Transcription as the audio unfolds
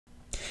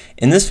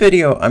In this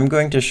video, I'm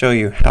going to show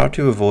you how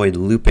to avoid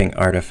looping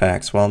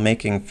artifacts while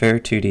making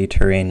Ferr2D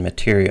terrain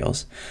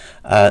materials.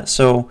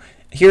 So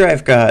here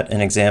I've got an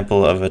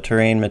example of a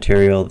terrain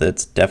material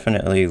that's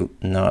definitely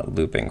not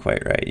looping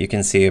quite right. You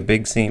can see a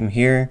big seam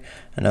here,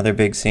 another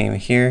big seam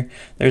here.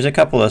 There's a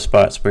couple of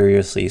spots where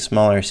you'll see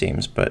smaller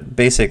seams, but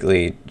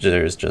basically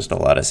there's just a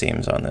lot of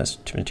seams on this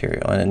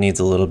material and it needs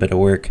a little bit of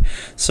work.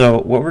 So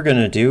what we're going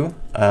to do,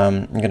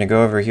 I'm going to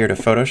go over here to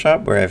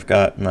Photoshop where I've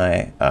got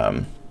my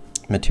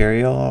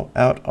material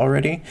out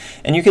already,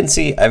 and you can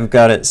see I've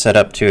got it set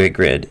up to a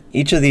grid.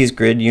 Each of these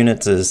grid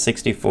units is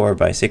 64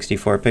 by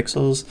 64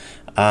 pixels,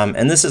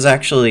 and this is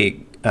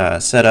actually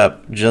set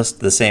up just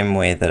the same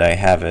way that I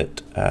have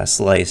it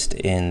sliced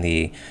in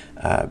the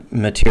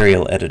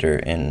material editor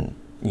in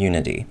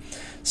Unity.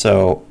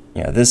 So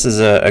this is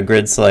a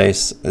grid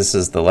slice. This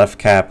is the left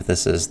cap,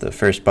 this is the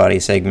first body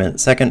segment,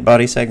 second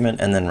body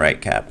segment, and then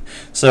right cap.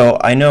 So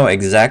I know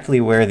exactly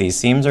where these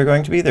seams are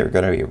going to be. They're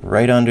going to be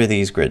right under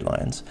these grid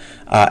lines.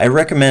 I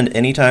recommend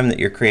anytime that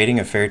you're creating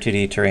a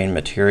Ferr2D terrain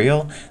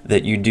material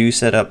that you do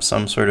set up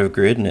some sort of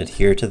grid and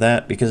adhere to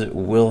that, because it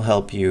will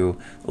help you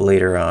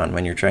later on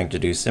when you're trying to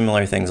do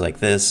similar things like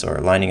this, or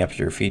lining up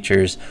your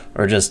features,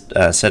 or just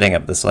setting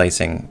up the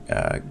slicing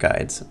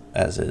guides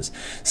as is.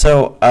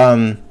 So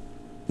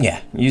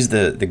yeah, use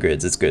the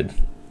grids, it's good.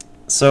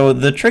 So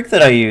the trick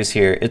that I use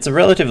here, it's a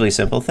relatively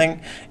simple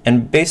thing,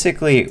 and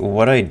basically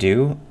what I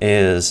do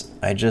is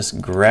I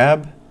just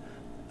grab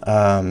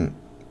a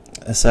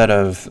set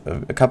of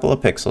a couple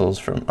of pixels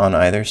from on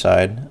either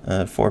side.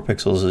 4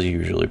 pixels is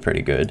usually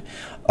pretty good.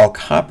 I'll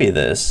copy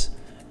this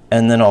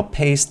and then I'll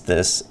paste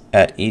this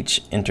at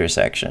each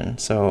intersection.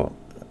 So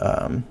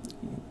it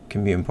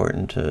can be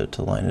important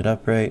to line it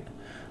up right.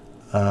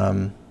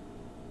 And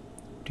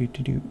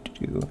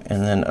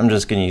then I'm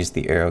just going to use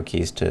the arrow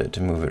keys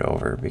to move it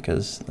over,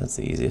 because that's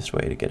the easiest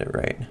way to get it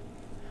right.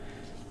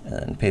 And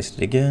then paste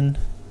it again.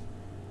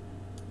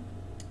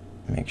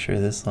 Make sure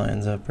this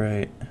lines up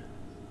right.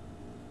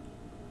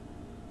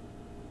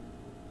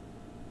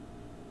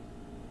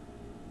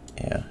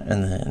 Yeah,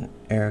 and then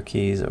arrow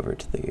keys over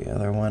to the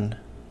other one.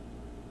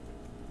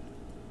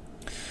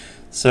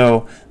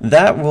 So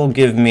that will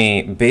give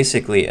me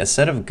basically a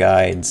set of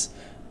guides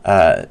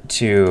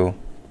to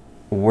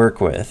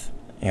work with.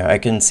 I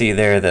can see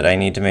there that I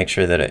need to make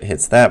sure that it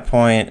hits that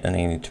point, and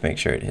I need to make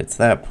sure it hits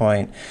that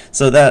point.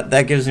 So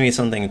that gives me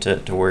something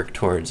to work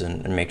towards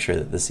and make sure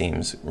that the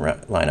seams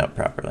line up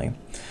properly.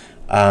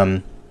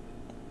 And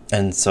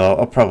so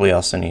I'll probably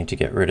also need to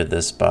get rid of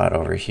this spot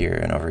over here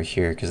and over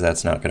here, because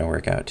that's not going to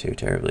work out too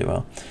terribly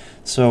well.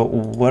 So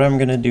what I'm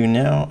going to do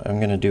now, I'm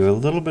going to do a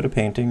little bit of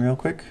painting real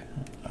quick.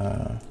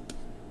 I'm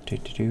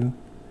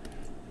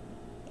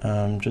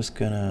just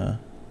going to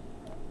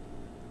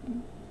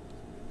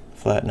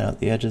flatten out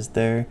the edges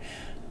there,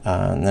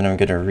 and then I'm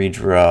going to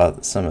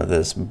redraw some of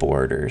this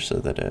border so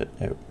that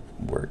it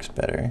works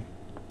better.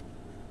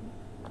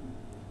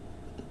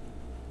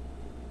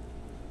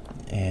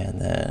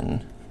 And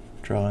then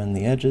draw in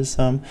the edges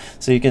some.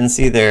 So you can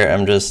see there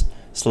I'm just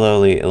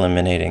slowly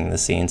eliminating the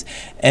seams.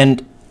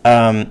 And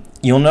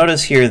you'll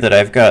notice here that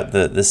I've got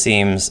the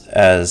seams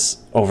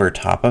as over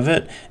top of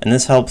it, and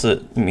this helps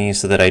me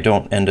so that I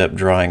don't end up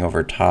drawing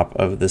over top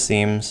of the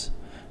seams.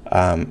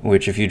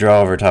 Which if you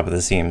draw over top of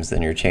the seams,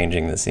 then you're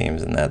changing the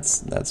seams, and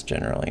that's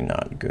generally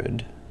not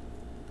good.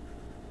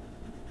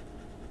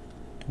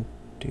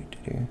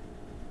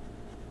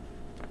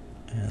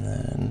 And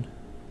then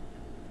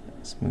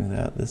smooth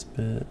out this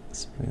bit,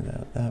 smooth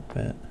out that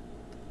bit,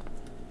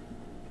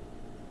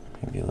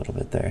 maybe a little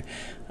bit there.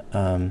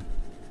 And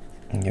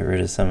get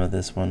rid of some of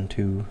this one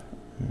too.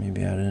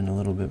 Maybe add in a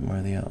little bit more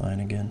of the outline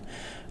again.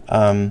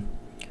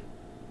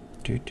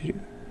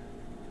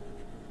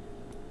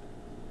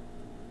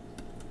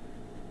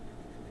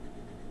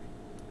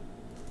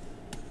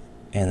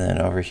 And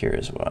then over here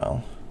as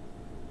well.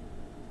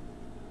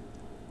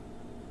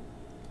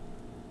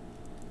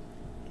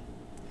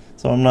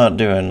 So I'm not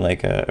doing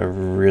like a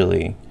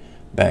really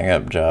bang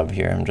up job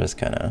here, I'm just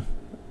kind of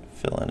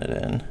filling it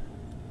in.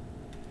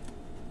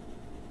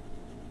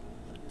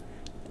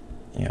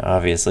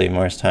 Obviously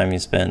more time you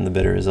spend, the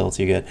better results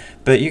you get.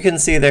 But you can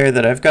see there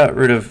that I've got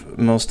rid of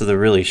most of the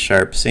really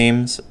sharp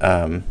seams.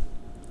 And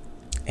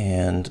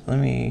let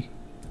me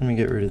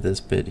get rid of this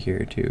bit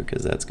here too,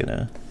 because that's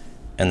gonna,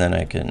 and then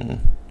I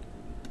can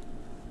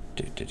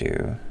get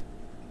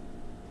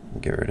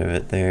rid of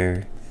it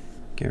there,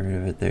 get rid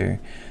of it there.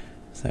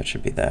 So that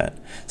should be that.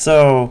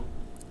 So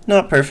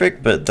not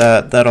perfect, but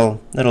that'll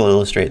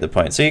illustrate the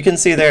point. So you can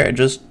see there,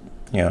 just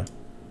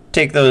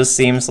take those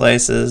seam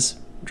slices,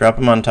 drop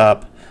them on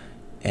top,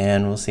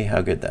 and we'll see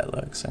how good that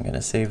looks. I'm going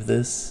to save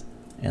this,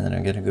 and then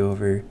I'm going to go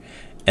over,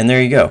 and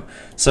there you go.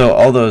 So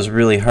all those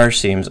really harsh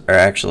seams are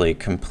actually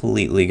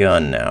completely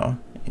gone now.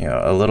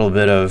 A little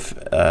bit of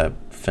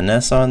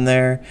finesse on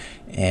there,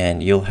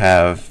 and you'll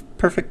have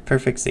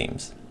perfect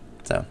seams.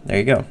 So there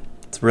you go.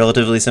 It's a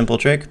relatively simple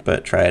trick,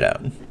 but try it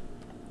out.